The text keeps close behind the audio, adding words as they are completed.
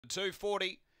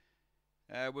$2.40.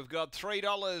 We've got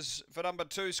 $3 for number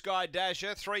 2, Sky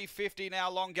Dasher. $3.50 now,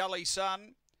 Long Gully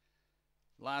Sun.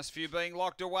 Last few being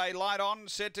locked away. Light on,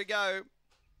 set to go.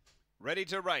 Ready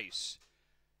to race.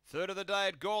 Third of the day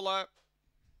at Gawler.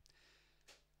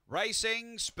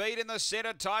 Racing, speed in the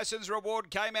centre. Tyson's Reward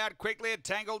came out quickly. It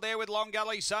tangled there with Long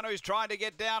Gully Sun, who's trying to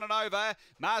get down and over.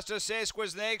 Master Sesk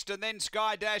was next, and then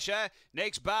Sky Dasher.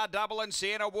 Next, Bar Double and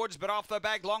Sienna Woods, but off the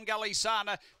back, Long Gully Sun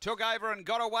took over and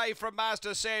got away from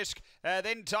Master Sesk.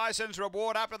 Then Tyson's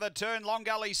Reward up to the turn. Long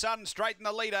Gully Sun straightened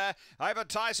the leader over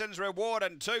Tyson's Reward,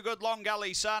 and Too Good Long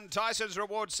Gully Sun. Tyson's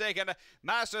Reward second,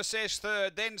 Master Sesk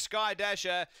third, then Sky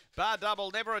Dasher. Bar Double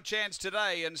never a chance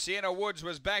today, and Sienna Woods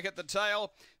was back at the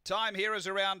tail. Time here is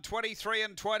around 23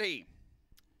 and 20.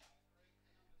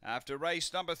 After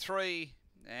race number 3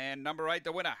 and number 8,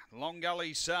 the winner, Long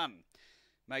Gully Sun.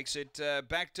 Makes it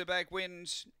back-to-back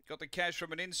wins. Got the cash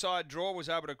from an inside draw, was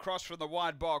able to cross from the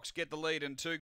wide box, get the lead in 2.